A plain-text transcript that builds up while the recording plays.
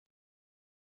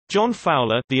John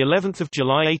Fowler, the 11th of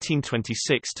July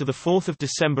 1826 to the 4th of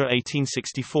December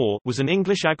 1864, was an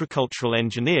English agricultural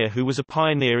engineer who was a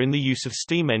pioneer in the use of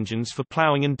steam engines for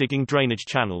ploughing and digging drainage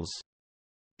channels.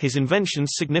 His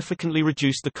inventions significantly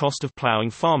reduced the cost of ploughing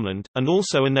farmland, and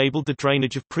also enabled the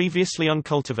drainage of previously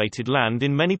uncultivated land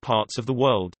in many parts of the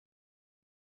world.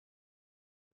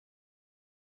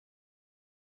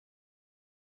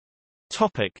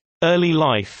 Topic: Early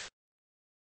life.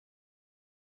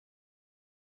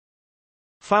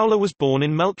 Fowler was born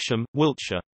in Melksham,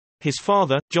 Wiltshire. His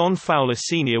father, John Fowler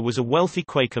Sr., was a wealthy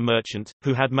Quaker merchant,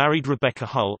 who had married Rebecca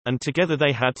Hull, and together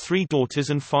they had 3 daughters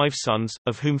and 5 sons,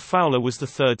 of whom Fowler was the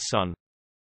third son.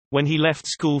 When he left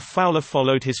school, Fowler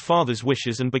followed his father's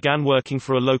wishes and began working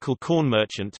for a local corn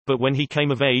merchant, but when he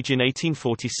came of age in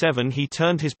 1847 he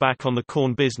turned his back on the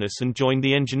corn business and joined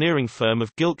the engineering firm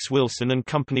of Gilkes Wilson and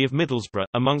Company of Middlesbrough.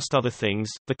 Amongst other things,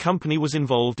 the company was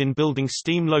involved in building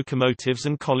steam locomotives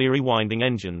and colliery winding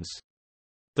engines.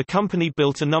 The company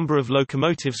built a number of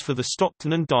locomotives for the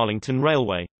Stockton and Darlington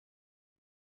Railway.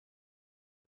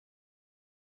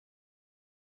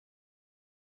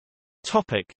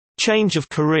 Topic: Change of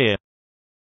career.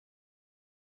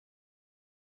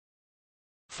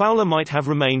 Fowler might have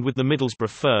remained with the Middlesbrough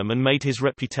firm and made his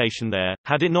reputation there,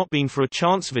 had it not been for a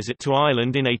chance visit to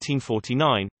Ireland in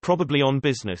 1849, probably on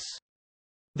business.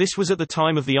 This was at the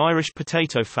time of the Irish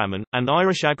potato famine, and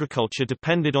Irish agriculture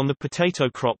depended on the potato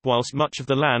crop whilst much of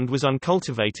the land was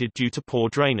uncultivated due to poor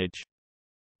drainage.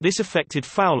 This affected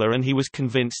Fowler, and he was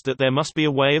convinced that there must be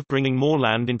a way of bringing more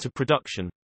land into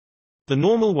production. The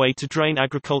normal way to drain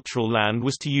agricultural land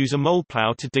was to use a mole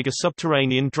plough to dig a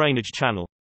subterranean drainage channel.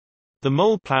 The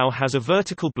mole plough has a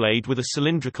vertical blade with a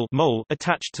cylindrical mole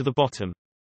attached to the bottom.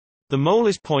 The mole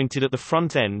is pointed at the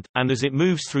front end, and as it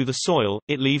moves through the soil,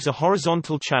 it leaves a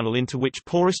horizontal channel into which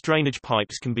porous drainage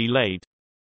pipes can be laid.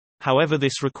 However,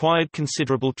 this required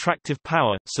considerable tractive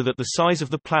power, so that the size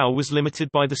of the plough was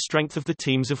limited by the strength of the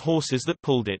teams of horses that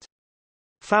pulled it.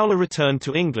 Fowler returned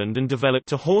to England and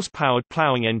developed a horse-powered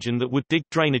ploughing engine that would dig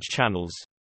drainage channels.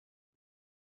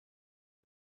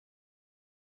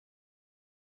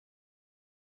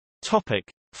 Topic: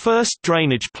 First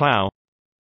drainage plough.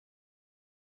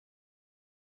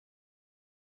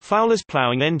 Fowler's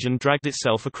ploughing engine dragged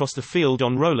itself across the field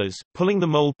on rollers, pulling the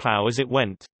mole plough as it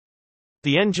went.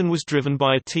 The engine was driven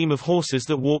by a team of horses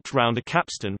that walked round a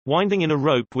capstan, winding in a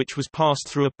rope which was passed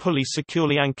through a pulley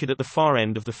securely anchored at the far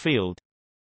end of the field.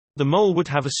 The mole would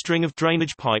have a string of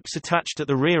drainage pipes attached at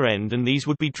the rear end, and these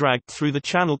would be dragged through the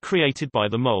channel created by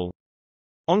the mole.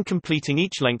 On completing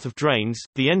each length of drains,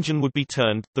 the engine would be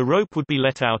turned, the rope would be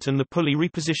let out and the pulley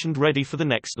repositioned ready for the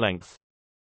next length.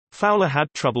 Fowler had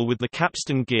trouble with the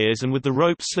capstan gears and with the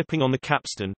rope slipping on the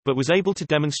capstan, but was able to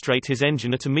demonstrate his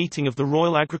engine at a meeting of the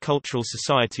Royal Agricultural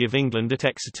Society of England at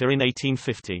Exeter in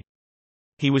 1850.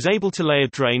 He was able to lay a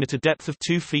drain at a depth of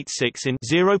 2 feet 6 in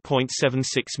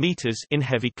 (0.76 meters) in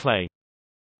heavy clay.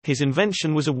 His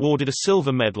invention was awarded a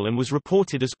silver medal and was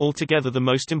reported as altogether the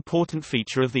most important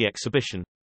feature of the exhibition.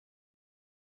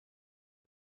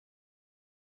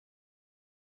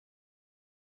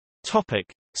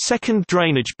 Topic: Second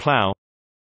drainage plough.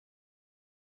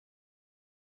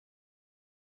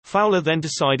 Fowler then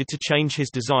decided to change his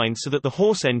design so that the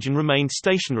horse engine remained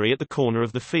stationary at the corner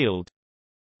of the field.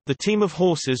 The team of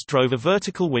horses drove a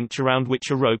vertical winch around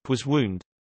which a rope was wound.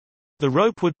 The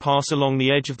rope would pass along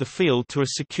the edge of the field to a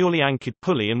securely anchored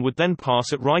pulley and would then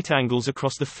pass at right angles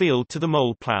across the field to the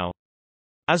mole plough.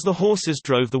 As the horses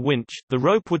drove the winch, the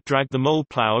rope would drag the mole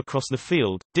plough across the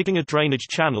field, digging a drainage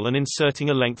channel and inserting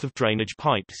a length of drainage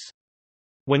pipes.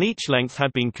 When each length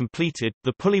had been completed,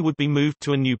 the pulley would be moved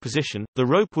to a new position, the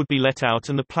rope would be let out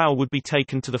and the plough would be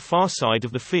taken to the far side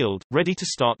of the field, ready to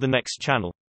start the next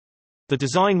channel. The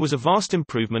design was a vast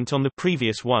improvement on the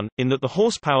previous one, in that the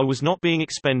horsepower was not being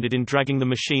expended in dragging the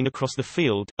machine across the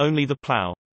field, only the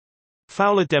plough.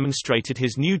 Fowler demonstrated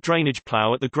his new drainage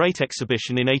plough at the Great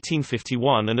Exhibition in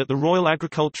 1851 and at the Royal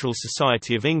Agricultural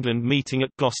Society of England meeting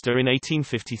at Gloucester in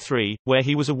 1853, where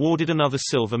he was awarded another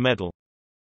silver medal.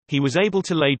 He was able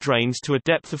to lay drains to a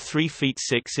depth of 3 feet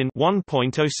 6 in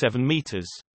 (1.07 meters).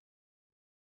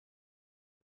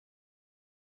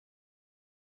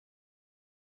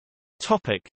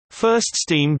 Topic: First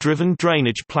steam-driven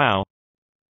drainage plough.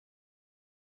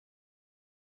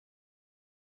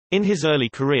 In his early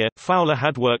career, Fowler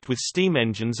had worked with steam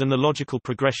engines, and the logical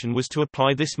progression was to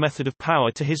apply this method of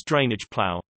power to his drainage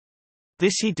plough.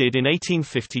 This he did in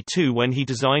 1852 when he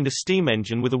designed a steam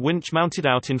engine with a winch mounted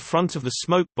out in front of the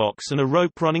smoke box and a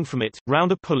rope running from it,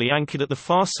 round a pulley anchored at the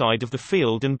far side of the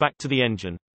field and back to the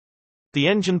engine. The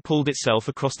engine pulled itself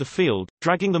across the field,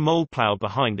 dragging the mole plough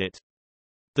behind it.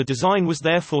 The design was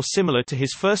therefore similar to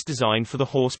his first design for the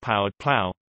horse-powered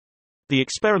plough. The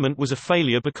experiment was a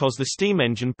failure because the steam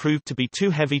engine proved to be too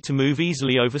heavy to move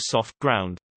easily over soft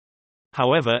ground.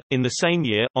 However, in the same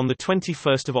year, on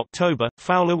 21 October,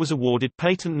 Fowler was awarded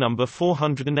patent number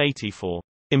 480 for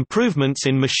improvements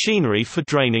in machinery for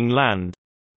draining land,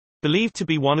 believed to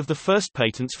be one of the first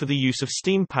patents for the use of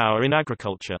steam power in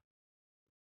agriculture.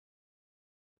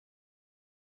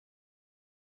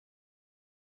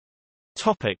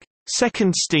 Topic: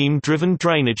 Second steam-driven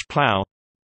drainage plough.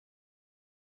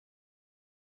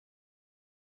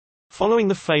 Following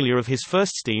the failure of his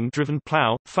first steam-driven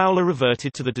plough, Fowler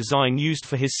reverted to the design used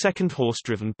for his second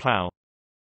horse-driven plough.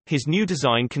 His new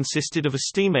design consisted of a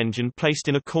steam engine placed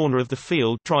in a corner of the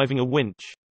field driving a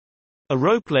winch. A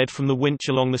rope led from the winch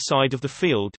along the side of the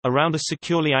field, around a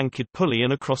securely anchored pulley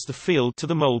and across the field to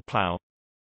the mole plough.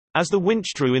 As the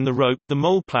winch drew in the rope, the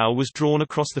mole plough was drawn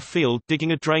across the field,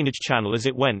 digging a drainage channel as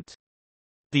it went.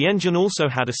 The engine also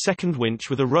had a second winch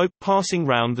with a rope passing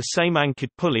round the same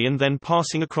anchored pulley and then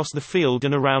passing across the field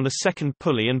and around a second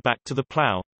pulley and back to the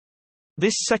plough.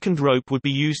 This second rope would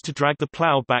be used to drag the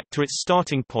plough back to its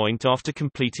starting point after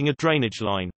completing a drainage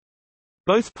line.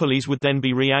 Both pulleys would then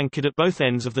be re-anchored at both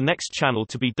ends of the next channel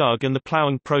to be dug, and the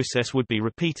ploughing process would be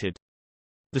repeated.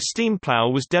 The steam plough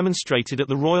was demonstrated at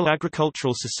the Royal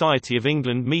Agricultural Society of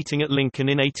England meeting at Lincoln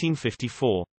in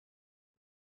 1854.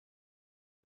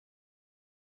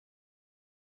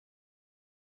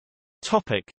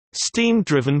 Topic: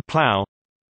 Steam-driven plough.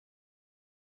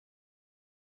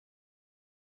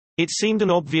 It seemed an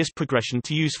obvious progression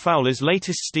to use Fowler's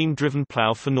latest steam-driven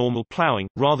plough for normal ploughing,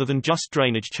 rather than just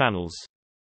drainage channels.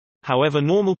 However,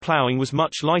 normal ploughing was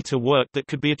much lighter work that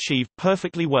could be achieved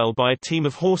perfectly well by a team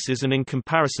of horses, and in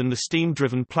comparison the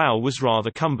steam-driven plough was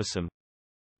rather cumbersome.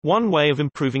 One way of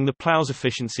improving the plough's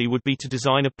efficiency would be to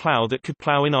design a plough that could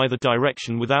plough in either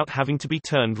direction without having to be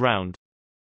turned round.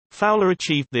 Fowler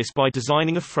achieved this by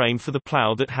designing a frame for the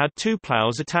plough that had two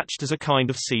ploughs attached as a kind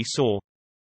of seesaw.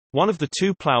 One of the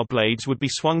two plough blades would be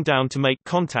swung down to make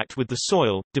contact with the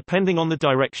soil, depending on the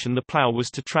direction the plough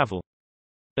was to travel.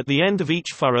 At the end of each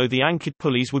furrow, the anchored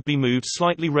pulleys would be moved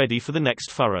slightly ready for the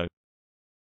next furrow.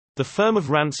 The firm of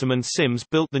Ransom and Sims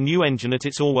built the new engine at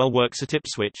its Orwell works at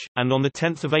Ipswich, and on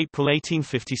 10 April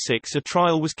 1856 a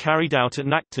trial was carried out at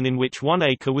Nacton in which 1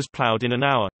 acre was ploughed in an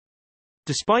hour.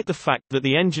 Despite the fact that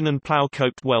the engine and plough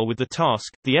coped well with the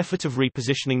task, the effort of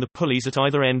repositioning the pulleys at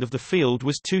either end of the field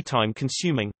was too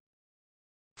time-consuming.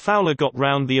 Fowler got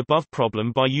round the above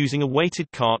problem by using a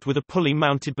weighted cart with a pulley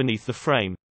mounted beneath the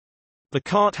frame. The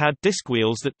cart had disc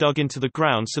wheels that dug into the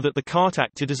ground so that the cart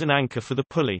acted as an anchor for the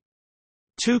pulley.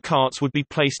 Two carts would be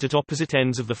placed at opposite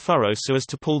ends of the furrow so as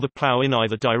to pull the plough in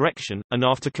either direction, and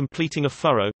after completing a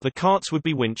furrow, the carts would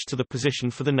be winched to the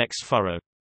position for the next furrow.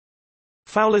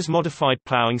 Fowler's modified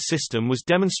ploughing system was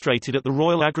demonstrated at the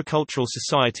Royal Agricultural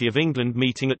Society of England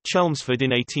meeting at Chelmsford in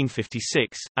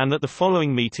 1856, and at the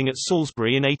following meeting at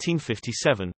Salisbury in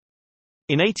 1857.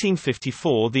 In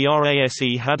 1854 the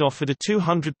RASE had offered a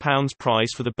 £200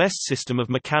 prize for the best system of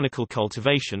mechanical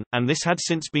cultivation, and this had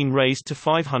since been raised to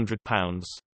 £500.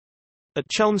 At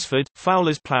Chelmsford,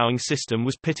 Fowler's ploughing system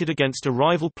was pitted against a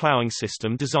rival ploughing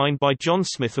system designed by John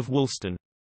Smith of Woolston.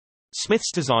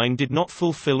 Smith's design did not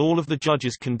fulfill all of the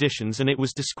judges' conditions and it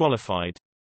was disqualified.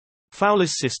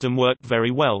 Fowler's system worked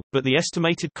very well, but the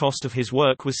estimated cost of his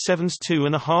work was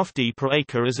 2.5d per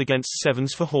acre as against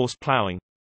 7s for horse ploughing.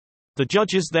 The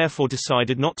judges therefore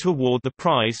decided not to award the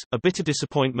prize, a bitter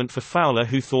disappointment for Fowler,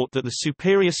 who thought that the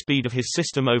superior speed of his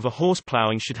system over horse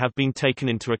ploughing should have been taken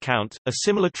into account. A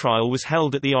similar trial was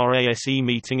held at the RASE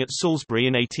meeting at Salisbury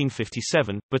in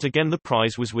 1857, but again the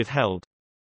prize was withheld.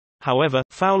 However,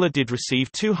 Fowler did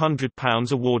receive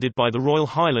 £200 awarded by the Royal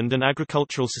Highland and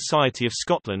Agricultural Society of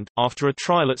Scotland, after a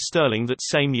trial at Stirling that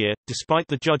same year. Despite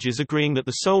the judges agreeing that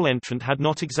the sole entrant had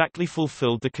not exactly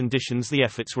fulfilled the conditions, the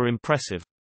efforts were impressive.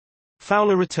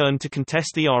 Fowler returned to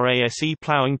contest the RASE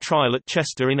ploughing trial at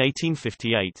Chester in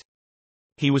 1858.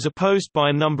 He was opposed by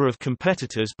a number of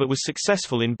competitors but was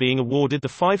successful in being awarded the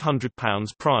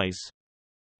 £500 prize.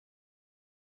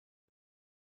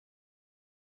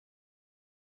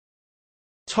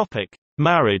 Topic: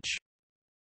 Marriage.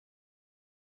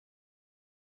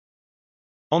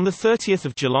 On 30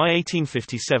 July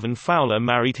 1857 Fowler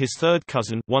married his third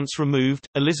cousin, once removed,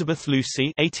 Elizabeth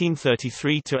Lucy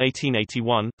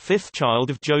 (1833–1881), fifth child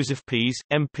of Joseph Pease,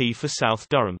 MP for South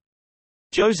Durham.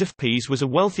 Joseph Pease was a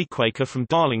wealthy Quaker from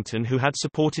Darlington who had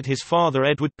supported his father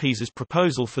Edward Pease's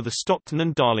proposal for the Stockton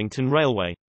and Darlington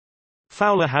Railway.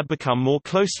 Fowler had become more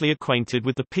closely acquainted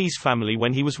with the Pease family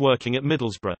when he was working at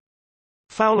Middlesbrough.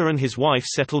 Fowler and his wife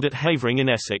settled at Havering in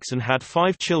Essex and had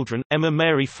 5 children: Emma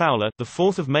Mary Fowler, the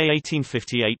 4th of May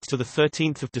 1858 to the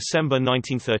 13th of December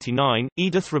 1939;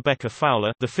 Edith Rebecca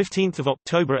Fowler, the 15th of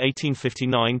October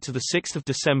 1859 to the 6th of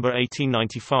December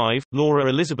 1895; Laura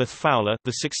Elizabeth Fowler,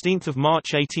 the 16th of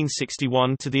March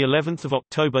 1861 to the 11th of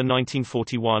October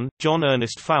 1941; John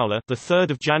Ernest Fowler, the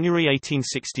 3rd of January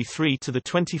 1863 to the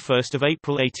 21st of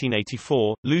April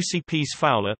 1884; Lucy Pease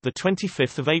Fowler, the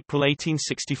 25th of April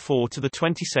 1864 to the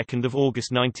 22nd of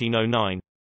August 1909.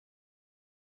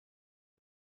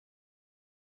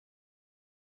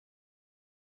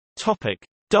 Topic: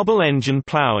 Double-engine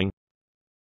ploughing.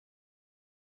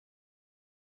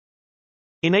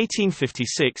 In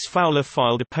 1856, Fowler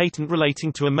filed a patent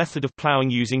relating to a method of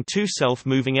ploughing using 2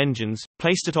 self-moving engines,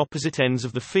 placed at opposite ends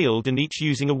of the field and each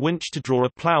using a winch to draw a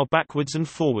plough backwards and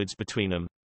forwards between them.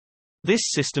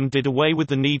 This system did away with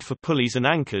the need for pulleys and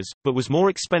anchors, but was more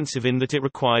expensive in that it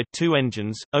required 2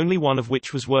 engines, only one of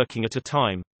which was working at a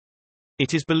time.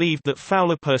 It is believed that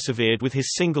Fowler persevered with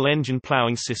his single-engine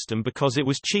ploughing system because it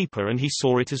was cheaper and he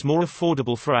saw it as more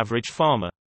affordable for average farmer.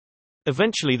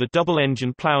 Eventually the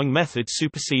double-engine ploughing method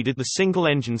superseded the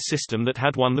single-engine system that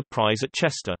had won the prize at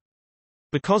Chester.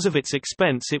 Because of its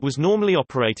expense, it was normally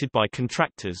operated by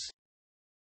contractors.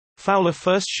 Fowler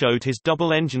first showed his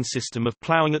double-engine system of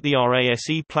ploughing at the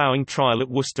RASE ploughing trial at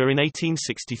Worcester in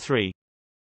 1863.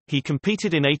 He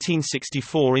competed in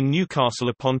 1864 in Newcastle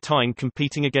upon Tyne,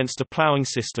 competing against a ploughing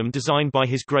system designed by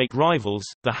his great rivals,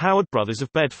 the Howard brothers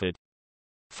of Bedford.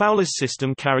 Fowler's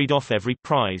system carried off every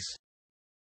prize.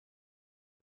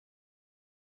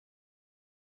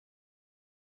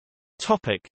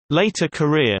 Later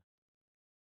career.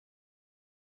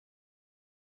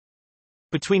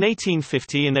 Between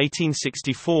 1850 and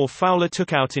 1864, Fowler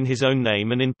took out in his own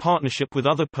name and in partnership with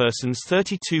other persons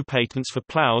 32 patents for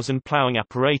ploughs and ploughing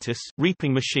apparatus,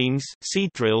 reaping machines,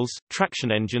 seed drills,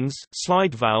 traction engines,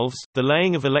 slide valves, the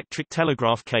laying of electric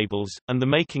telegraph cables, and the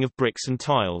making of bricks and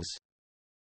tiles.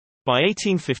 By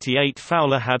 1858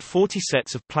 Fowler had 40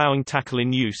 sets of ploughing tackle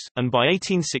in use, and by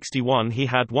 1861 he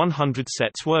had 100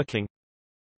 sets working.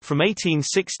 From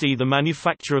 1860 the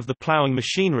manufacture of the ploughing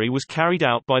machinery was carried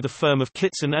out by the firm of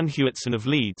Kitson and Hewitson of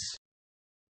Leeds.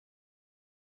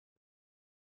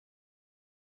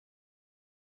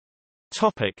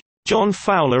 John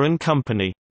Fowler and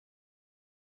Company.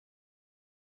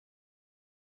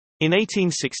 In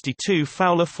 1862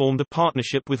 Fowler formed a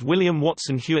partnership with William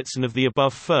Watson Hewitson of the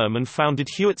above firm and founded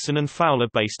Hewitson and Fowler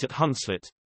based at Hunslet.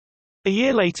 A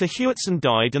year later Hewitson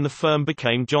died and the firm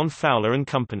became John Fowler and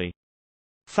Company.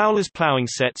 Fowler's ploughing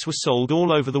sets were sold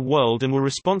all over the world and were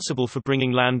responsible for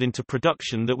bringing land into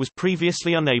production that was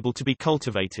previously unable to be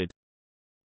cultivated.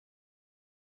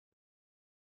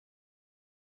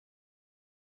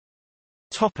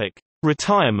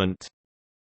 Retirement.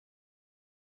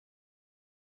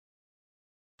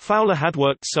 Fowler had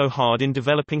worked so hard in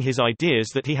developing his ideas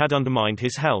that he had undermined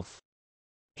his health.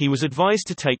 He was advised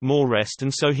to take more rest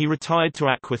and so he retired to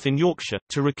Ackworth in Yorkshire,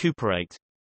 to recuperate.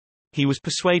 He was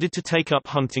persuaded to take up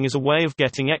hunting as a way of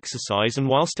getting exercise, and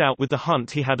whilst out with the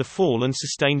hunt he had a fall and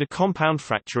sustained a compound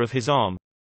fracture of his arm.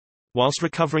 Whilst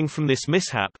recovering from this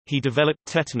mishap, he developed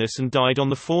tetanus and died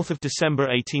on 4 December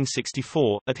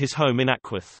 1864, at his home in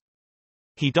Ackworth.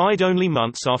 He died only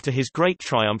months after his great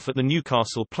triumph at the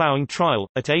Newcastle ploughing trial,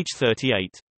 at age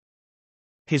 38.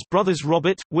 His brothers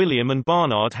Robert, William and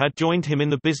Barnard had joined him in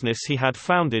the business he had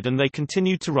founded and they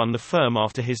continued to run the firm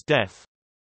after his death.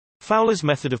 Fowler's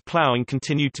method of ploughing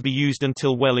continued to be used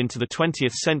until well into the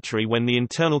 20th century, when the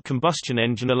internal combustion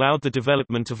engine allowed the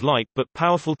development of light but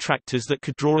powerful tractors that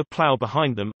could draw a plough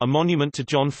behind them. A monument to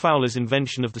John Fowler's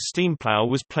invention of the steam plough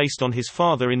was placed on his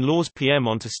father-in-law's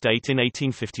Piedmont estate in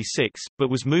 1856, but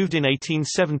was moved in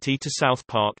 1870 to South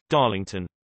Park, Darlington.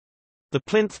 The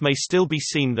plinth may still be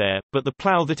seen there, but the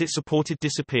plough that it supported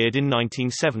disappeared in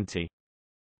 1970.